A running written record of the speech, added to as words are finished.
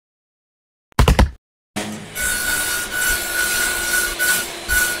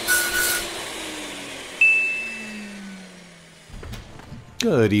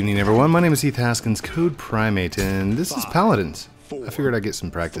Good evening, everyone. My name is Heath Haskins, Code Primate, and this is Paladins. I figured I'd get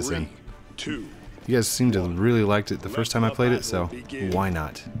some practice in. You guys seemed to really liked it the first time I played it, so why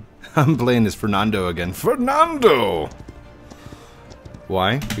not? I'm playing as Fernando again. Fernando!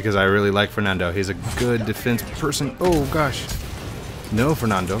 Why? Because I really like Fernando. He's a good defense person. Oh, gosh. No,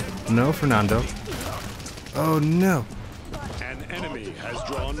 Fernando. No, Fernando. Oh, no. An enemy has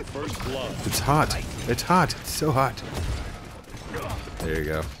drawn first blood. It's hot. It's hot. It's so hot. There you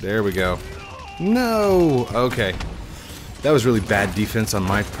go. There we go. No! Okay. That was really bad defense on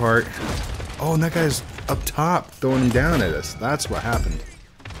my part. Oh, and that guy's up top throwing down at us. That's what happened.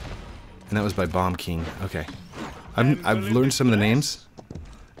 And that was by Bomb King. Okay. I've learned some of the names.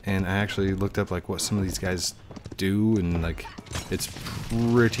 And I actually looked up like what some of these guys do. And like, it's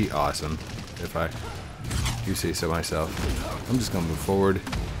pretty awesome. If I do say so myself. I'm just going to move forward.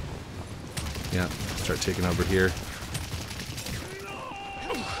 Yeah. Start taking over here.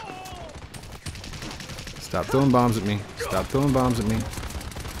 Stop throwing bombs at me. Stop throwing bombs at me.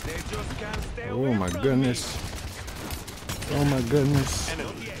 Oh my goodness. Oh my goodness.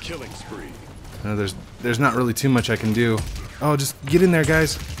 Killing spree. No, there's not really too much I can do. Oh, just get in there,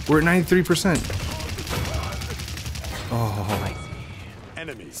 guys. We're at 93%. Oh.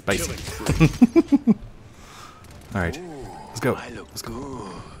 Spicy. Alright. Let's go. Let's go.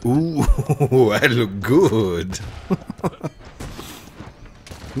 Ooh, I look good.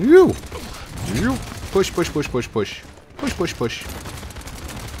 You. You. Push, push, push, push, push. Push, push, push.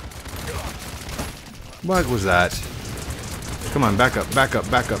 What was that? Come on, back up, back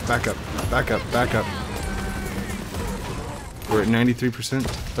up, back up, back up, back up, back up. We're at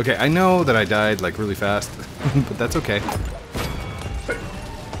 93%. Okay, I know that I died like really fast, but that's okay.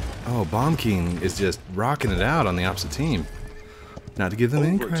 Oh, Bomb King is just rocking it out on the opposite team. Not to give them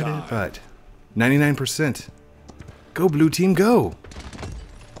any credit, but 99%. Go, blue team, go!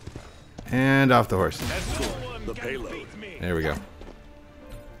 And off the horse. The payload. There we go.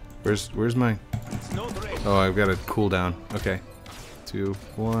 Where's my... Oh, I've got a cooldown. Okay. 2,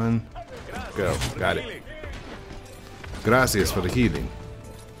 1, go. Got it. Gracias for the healing.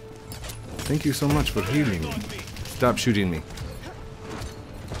 Thank you so much for healing me. Stop shooting me.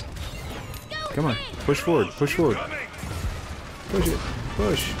 Come on. Push forward. Push forward. Push it.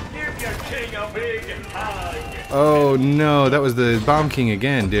 Push. Oh no, that was the Bomb King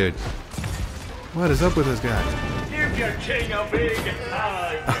again, dude. What is up with this guy?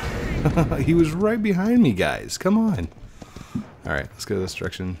 He was right behind me, guys. Come on. Alright, let's go this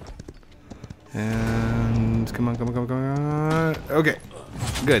direction. And come on, come on, come on, come on. Okay.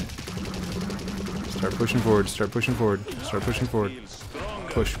 Good. Start pushing forward, start pushing forward, start pushing forward.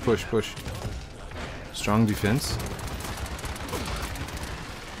 Push, push, push. Strong defense.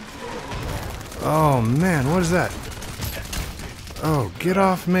 Oh man, what is that? Oh, get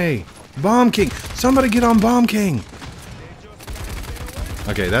off me. Bomb King! Somebody get on Bomb King!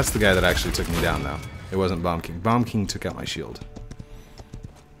 Okay, that's the guy that actually took me down now. It wasn't Bomb King. Bomb King took out my shield.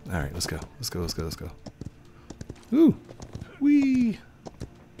 Alright, let's go. Let's go, let's go, let's go. Ooh! Whee!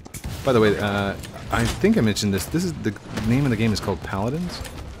 By the way, I think I mentioned this. This is the name of the game is called Paladins.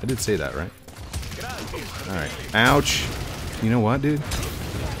 I did say that, right? Alright. Ouch! You know what, dude?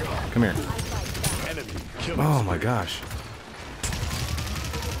 Come here. Oh my gosh.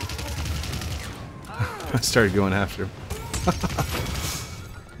 I started going after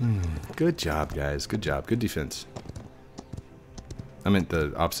him. Good job, guys. Good job. Good defense. I meant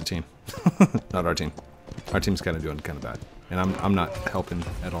the opposite team. Not our team. Our team's kind of doing kind of bad. And I'm not helping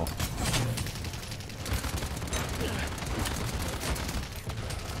at all.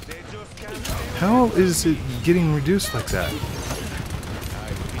 How is it getting reduced like that?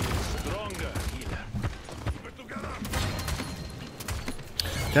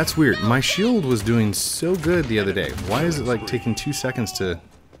 That's weird. My shield was doing so good the other day. Why is it like taking 2 seconds to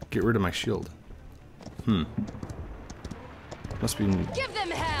get rid of my shield? Must be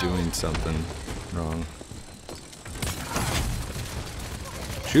doing something wrong.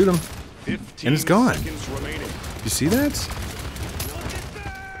 Shoot him. And it's gone. You see that?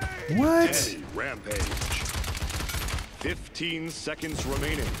 What? Rampage. 15 seconds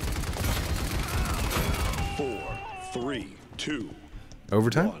remaining. 4, 3, 2.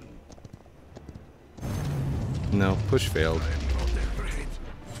 Overtime? No, push failed.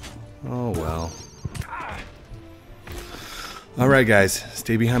 Oh well. Alright guys,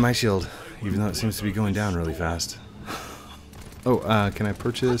 stay behind my shield, even though it seems to be going down really fast. Oh, can I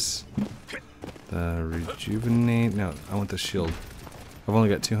purchase the rejuvenate? No, I want the shield. I've only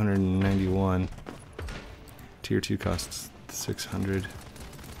got 291. Tier 2 costs 600. How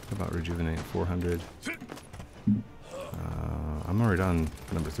about rejuvenate? 400. I'm already on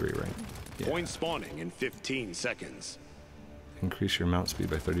number 3, right? Yeah. Point spawning in 15 seconds. Increase your mount speed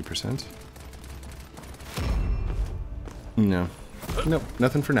by 30%. No. Nope,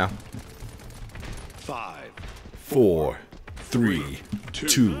 nothing for now. 5, 4, 3,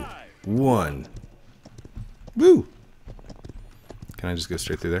 2, 1. Woo! Can I just go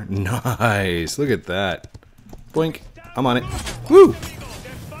straight through there? Nice! Look at that. Boink. I'm on it. Woo!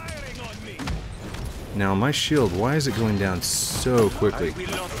 Now, my shield, why is it going down so quickly?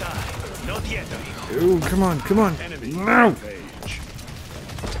 Ooh, come on, come on. No!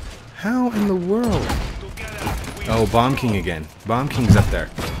 How in the world? Oh, Bomb King again. Bomb King's up there.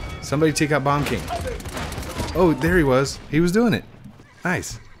 Somebody take out Bomb King. Oh, there he was. He was doing it.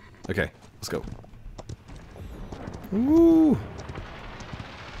 Nice. Okay, let's go. Woo!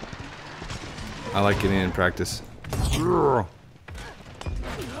 I like getting in practice. Are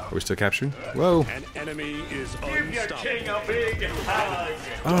we still capturing? Whoa! An enemy is unstoppable.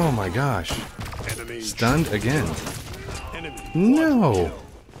 Oh my gosh! Enemy Stunned again. enemy. No!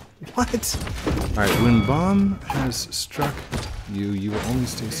 What? Alright, when bomb has struck you, you will only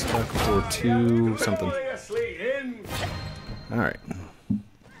stay stuck for 2 something. Alright.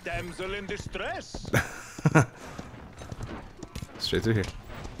 Damsel in distress. Straight through here.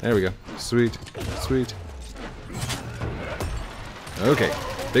 There we go. Sweet. Sweet. Okay.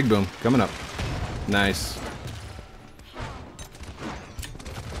 Big boom. Coming up. Nice.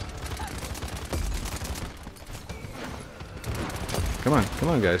 Come on. Come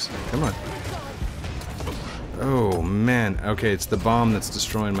on, guys. Come on. Oh, man. Okay, it's the bomb that's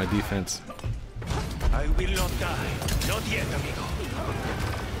destroying my defense. I will not die. Not yet, amigo.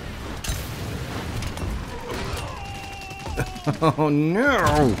 Oh,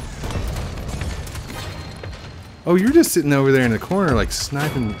 no! Oh, you're just sitting over there in the corner, like,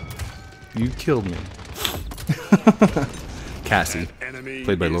 sniping. You killed me. Cassie,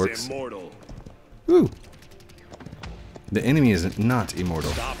 played by Lorx. Immortal. Ooh. The enemy is not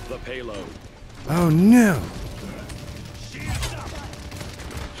immortal. Stop the payload. Oh, no!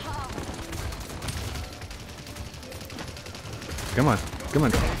 Come on, come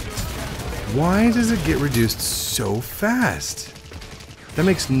on. Why does it get reduced so fast? That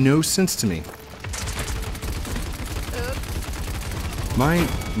makes no sense to me.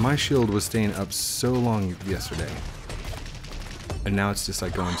 My shield was staying up so long yesterday. And now it's just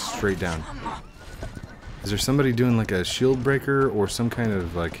like going straight down. Is there somebody doing like a shield breaker or some kind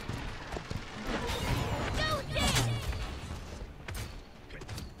of like...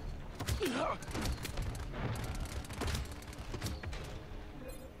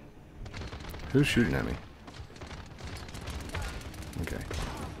 Who's shooting at me? Okay.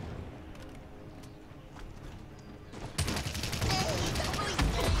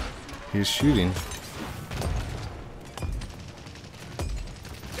 He's shooting.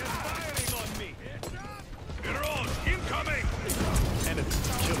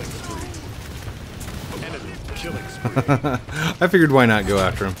 I figured why not go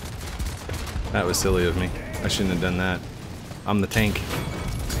after him. That was silly of me. I shouldn't have done that. I'm the tank.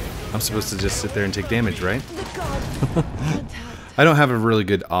 I'm supposed to just sit there and take damage, right? I don't have a really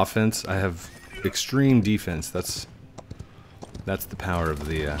good offense. I have extreme defense. That's the power of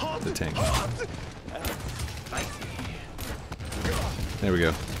the tank. There we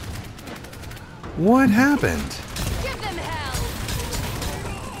go. What happened?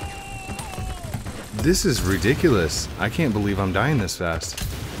 This is ridiculous. I can't believe I'm dying this fast.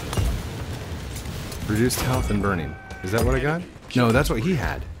 Reduced health and burning. Is that what I got? No, that's what he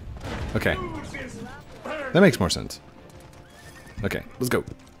had. Okay. That makes more sense. Okay, let's go.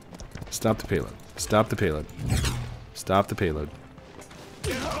 Stop the payload. Stop the payload. Stop the payload.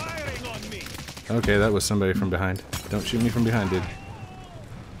 Okay, that was somebody from behind. Don't shoot me from behind, dude.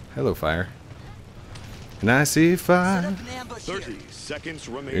 Hello, fire. And I see fire. 30 seconds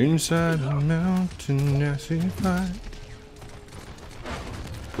remaining. Inside the mountain, I see fire.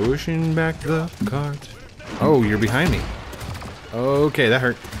 Pushing back the cart. Oh, you're behind me. Okay, that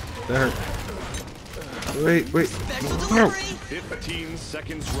hurt. That hurt. Wait, wait. No. 15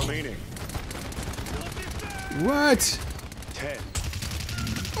 seconds remaining. What? 10.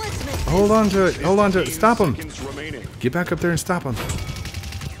 Hold on to it. Hold on to it. Stop him. Seconds remaining. Get back up there and stop him.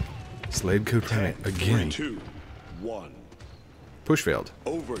 Slave code primate again. 3, 2, 1. Push failed.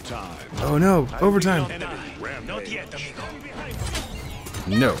 Overtime. Oh no, overtime. Enemy rampage.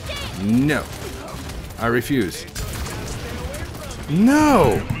 No, no. I refuse.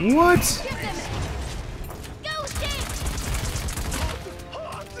 No! What?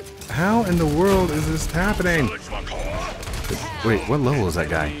 How in the world is this happening? Wait, what level is that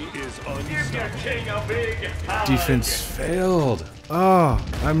guy? Is Defense failed. Oh,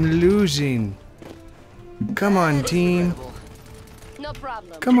 I'm losing. Come on, team. No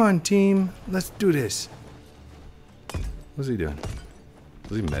problem. Come on, team. Let's do this. What's he doing?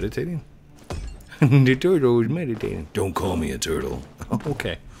 Was he meditating? The turtle is meditating. Don't call me a turtle.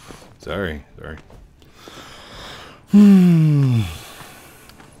 Okay. Sorry.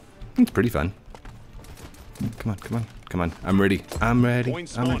 It's pretty fun. Come on. I'm ready.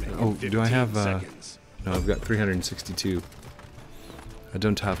 Oh, do I have, no, I've got 362. I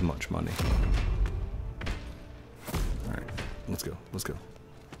don't have much money. Alright, let's go.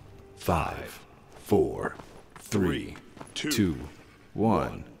 5, 4, 3, 2,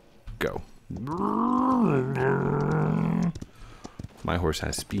 1, go. My horse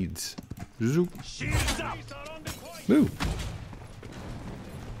has speeds. Zoop. Move.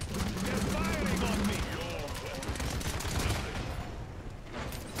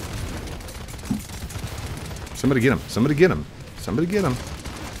 Somebody get him.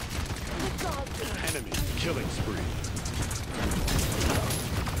 Enemy killing spree.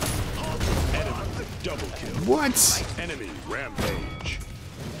 Enemy double kill. What? Enemy rampage.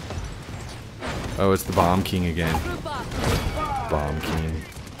 Oh, it's the Bomb King again. Bomb King.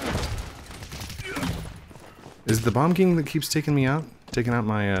 Is it the Bomb King that keeps taking me out? Taking out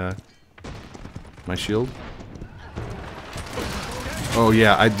my, my shield? Oh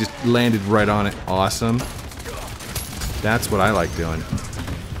yeah, I just landed right on it. Awesome. That's what I like doing.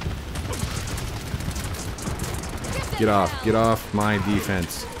 Get off my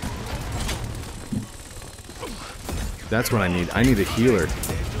defense. That's what I need. I need a healer.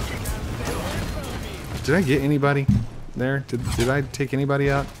 Did I get anybody there? Did I take anybody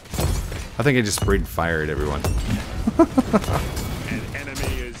out? I think I just sprayed fire at everyone. An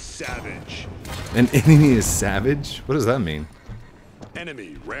enemy is savage. An enemy is savage? What does that mean?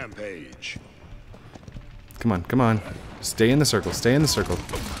 Enemy rampage. Come on. Stay in the circle. Stay in the circle.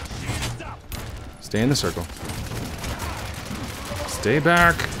 Stay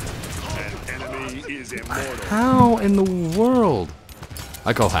back. An enemy is immortal. How in the world?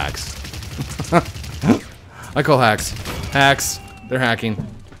 I call hacks. Hacks. They're hacking.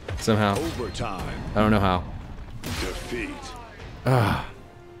 Somehow. Overtime. I don't know how. Defeat.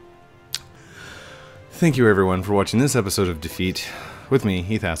 Thank you everyone for watching this episode of Defeat with me,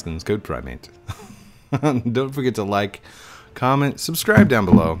 Heath Haskins, Code Primate. Don't forget to like, comment, subscribe down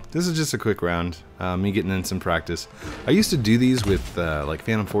below. This is just a quick round, me getting in some practice. I used to do these with like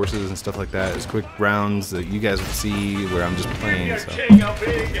Phantom Forces and stuff like that as quick rounds that you guys would see where I'm just playing. So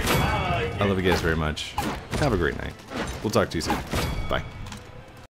I love you guys very much. Have a great night. We'll talk to you soon. Bye.